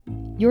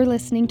You're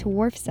listening to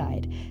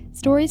Wharfside,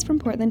 stories from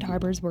Portland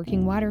Harbor's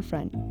working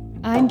waterfront.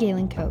 I'm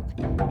Galen Koch.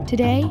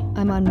 Today,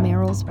 I'm on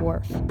Merrill's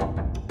Wharf.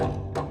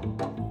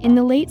 In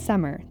the late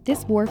summer,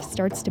 this wharf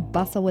starts to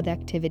bustle with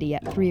activity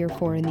at 3 or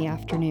 4 in the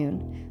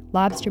afternoon.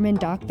 Lobstermen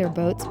dock their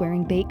boats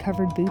wearing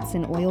bait-covered boots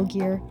and oil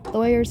gear.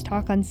 Lawyers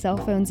talk on cell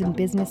phones and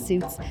business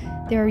suits.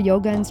 There are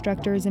yoga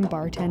instructors and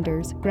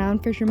bartenders,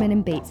 ground fishermen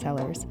and bait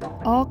sellers,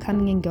 all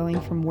coming and going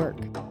from work.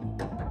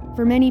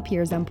 For many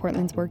piers on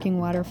Portland's working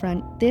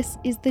waterfront, this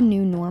is the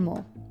new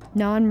normal.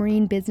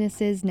 Non-marine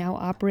businesses now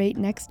operate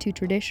next to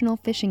traditional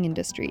fishing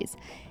industries,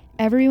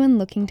 everyone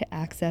looking to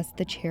access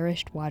the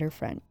cherished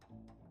waterfront.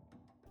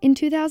 In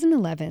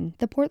 2011,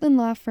 the Portland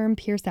law firm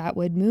Pierce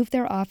Atwood moved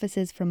their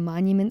offices from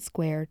Monument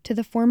Square to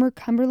the former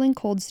Cumberland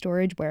Cold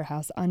Storage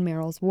Warehouse on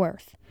Merrill's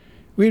Wharf.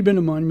 We had been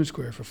to Monument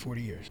Square for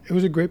 40 years. It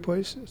was a great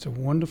place. It's a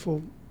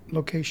wonderful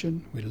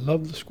location. We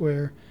loved the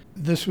square.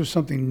 This was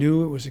something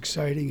new. It was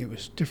exciting. It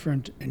was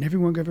different. And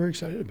everyone got very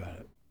excited about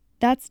it.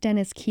 That's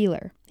Dennis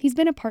Keeler. He's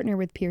been a partner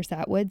with Pierce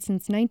Atwood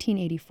since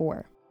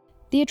 1984.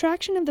 The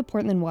attraction of the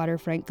Portland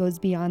waterfront goes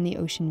beyond the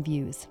ocean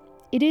views.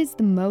 It is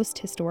the most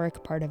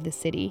historic part of the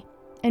city.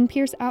 And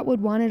Pierce Atwood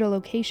wanted a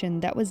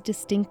location that was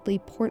distinctly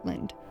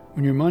Portland.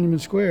 When you're in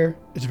Monument Square,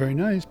 it's very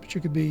nice, but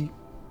you could be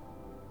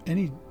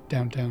any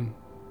downtown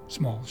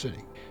small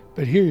city.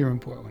 But here you're in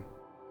Portland.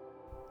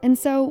 And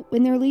so,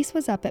 when their lease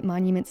was up at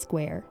Monument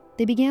Square,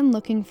 they began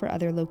looking for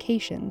other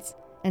locations,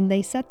 and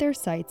they set their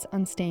sights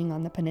on staying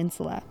on the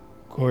peninsula.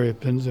 Gloria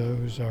Pinza,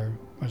 who's our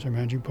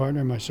managing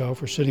partner, and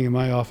myself were sitting in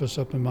my office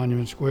up in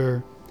Monument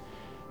Square,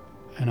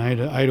 and I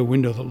had a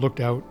window that looked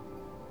out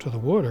to the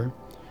water,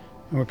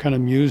 and we're kind of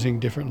musing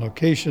different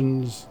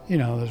locations. You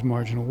know, there's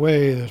Marginal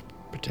Way, there's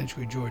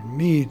potentially Jordan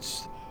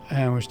Meats,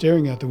 and we're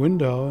staring out the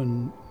window,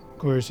 and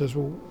Gloria says,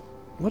 "Well,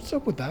 what's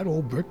up with that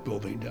old brick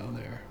building down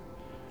there?"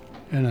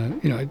 And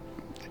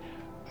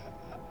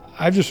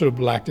I've just sort of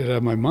blacked it out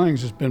of my mind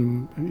because it's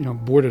been,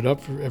 boarded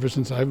up ever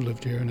since I've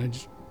lived here.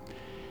 And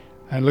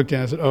I looked at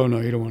it and said, "Oh no,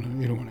 you don't want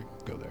to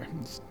go there.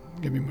 It's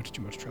gonna be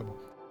too much trouble."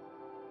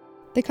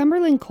 The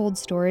Cumberland Cold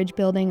Storage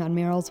building on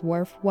Merrill's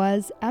Wharf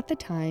was, at the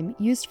time,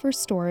 used for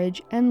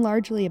storage and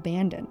largely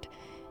abandoned.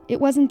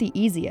 It wasn't the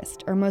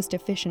easiest or most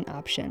efficient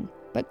option,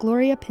 but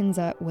Gloria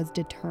Pinza was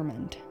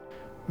determined.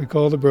 We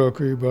called the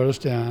broker, he brought us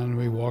down,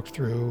 we walked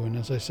through, and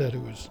as I said,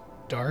 it was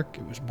dark,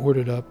 it was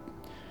boarded up,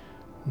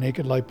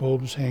 naked light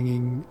bulbs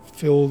hanging,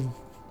 filled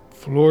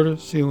floor to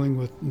ceiling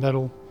with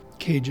metal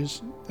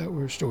cages that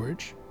were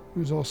storage. It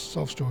was all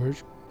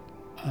self-storage.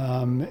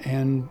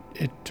 And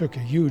it took a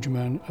huge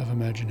amount of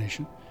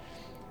imagination.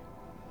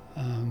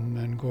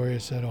 And Gloria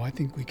said, "Oh, I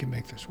think we can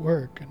make this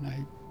work." And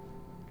I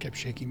kept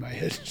shaking my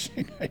head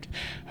saying,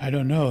 I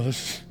don't know.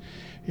 This,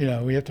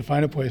 we have to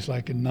find a place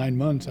like in 9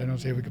 months. I don't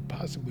see if we could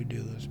possibly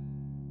do this.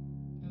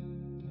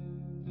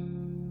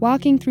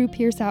 Walking through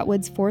Pierce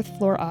Atwood's 4th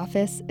floor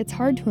office, it's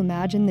hard to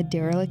imagine the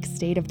derelict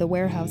state of the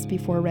warehouse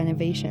before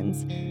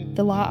renovations.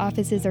 The law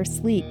offices are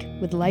sleek,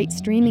 with light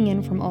streaming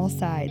in from all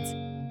sides.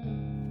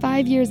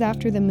 5 years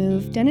after the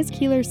move, Dennis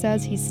Keeler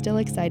says he's still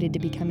excited to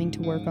be coming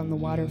to work on the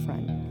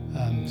waterfront.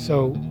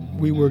 So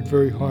we worked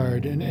very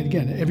hard, and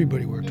again,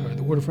 everybody worked hard.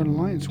 The Waterfront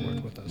Alliance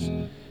worked with us.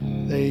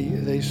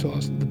 They saw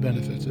the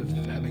benefits of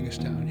having us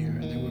down here,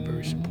 and they were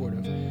very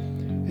supportive.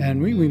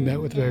 And we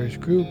met with various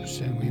groups,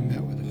 and we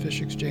met with the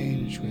Fish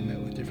Exchange, we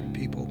met with different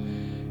people.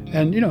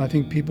 And, I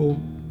think people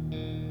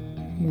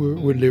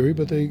were leery,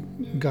 but they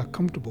got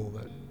comfortable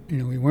that,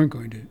 we weren't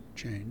going to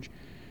change.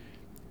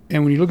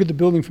 And when you look at the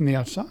building from the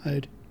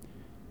outside,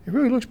 it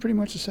really looks pretty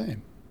much the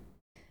same.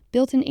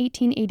 Built in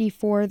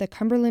 1884, the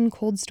Cumberland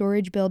Cold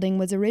Storage building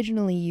was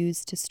originally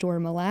used to store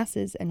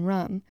molasses and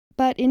rum.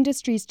 But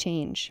industries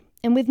change,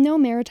 and with no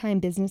maritime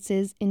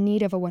businesses in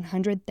need of a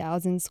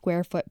 100,000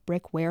 square foot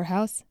brick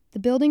warehouse, the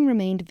building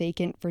remained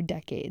vacant for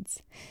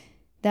decades.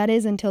 That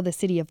is until the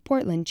city of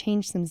Portland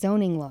changed some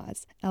zoning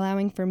laws,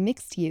 allowing for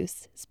mixed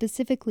use,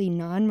 specifically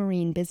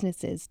non-marine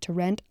businesses to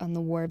rent on the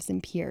wharves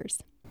and piers.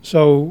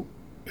 So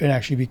it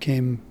actually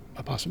became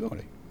a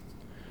possibility.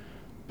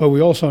 But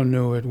we also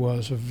knew it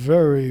was a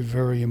very,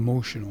 very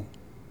emotional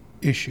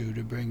issue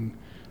to bring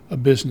a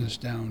business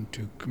down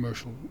to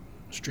Commercial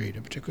Street,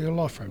 and particularly a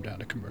law firm down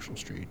to Commercial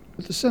Street.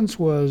 But the sense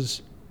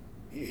was,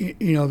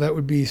 that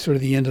would be sort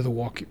of the end of the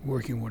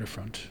working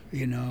waterfront.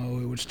 It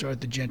would start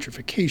the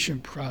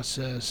gentrification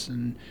process,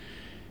 and,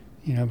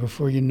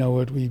 before you know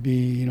it, we'd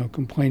be,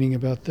 complaining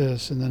about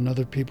this, and then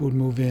other people would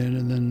move in,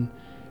 and then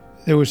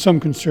there was some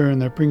concern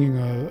that bringing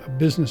a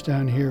business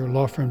down here, a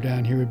law firm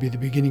down here, would be the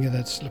beginning of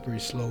that slippery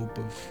slope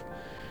of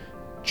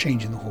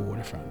changing the whole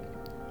waterfront.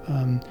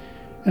 And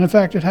in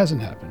fact, it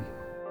hasn't happened.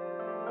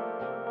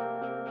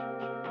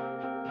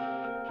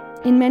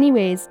 In many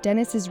ways,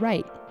 Dennis is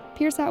right.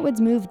 Pierce Atwood's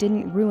move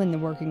didn't ruin the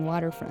working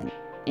waterfront.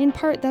 In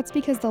part, that's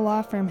because the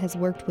law firm has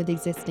worked with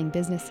existing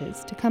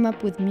businesses to come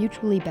up with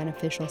mutually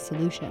beneficial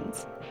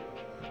solutions.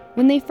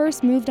 When they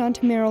first moved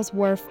onto Merrill's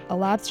Wharf, a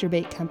lobster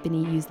bait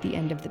company used the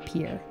end of the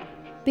pier.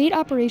 Bait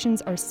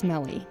operations are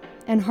smelly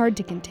and hard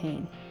to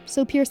contain,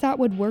 So Pierce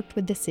Atwood worked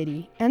with the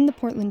city and the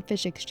Portland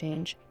Fish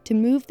Exchange to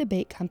move the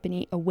bait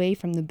company away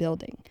from the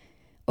building,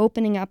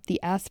 opening up the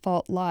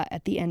asphalt lot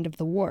at the end of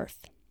the wharf.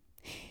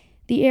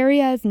 The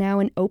area is now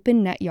an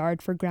open net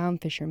yard for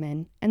ground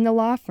fishermen, and the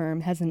law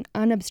firm has an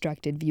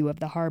unobstructed view of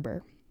the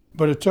harbor.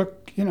 But it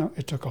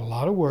took a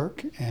lot of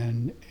work,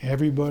 and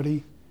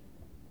everybody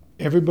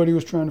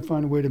was trying to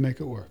find a way to make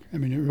it work. I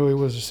mean, it really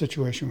was a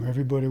situation where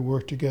everybody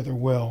worked together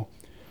well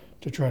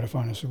to try to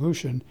find a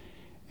solution.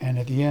 And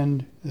at the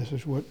end, this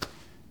is what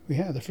we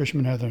had. The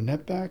fishermen had their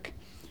net back.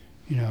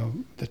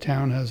 The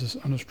town has this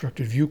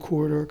unobstructed view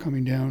corridor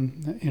coming down,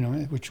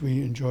 which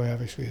we enjoy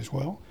obviously as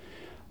well.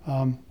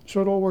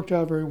 So it all worked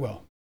out very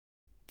well.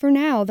 For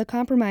now, the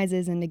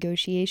compromises and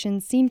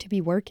negotiations seem to be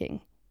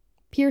working.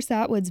 Pierce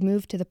Atwood's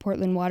move to the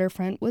Portland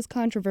waterfront was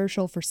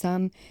controversial for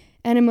some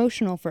and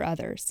emotional for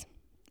others.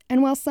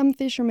 And while some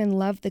fishermen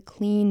loved the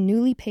clean,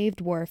 newly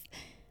paved wharf,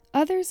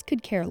 others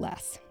could care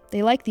less.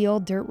 They like the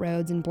old dirt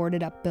roads and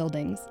boarded-up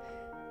buildings.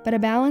 But a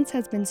balance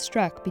has been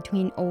struck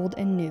between old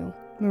and new,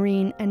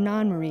 marine and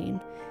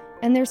non-marine,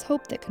 and there's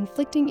hope that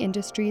conflicting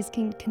industries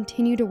can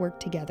continue to work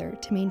together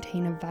to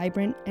maintain a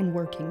vibrant and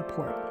working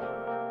port.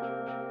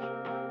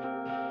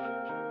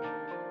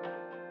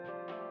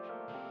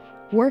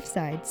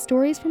 Wharfside,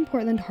 Stories from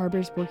Portland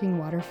Harbor's Working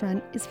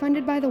Waterfront is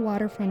funded by the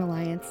Waterfront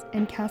Alliance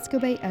and Casco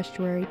Bay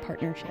Estuary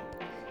Partnership.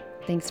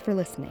 Thanks for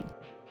listening.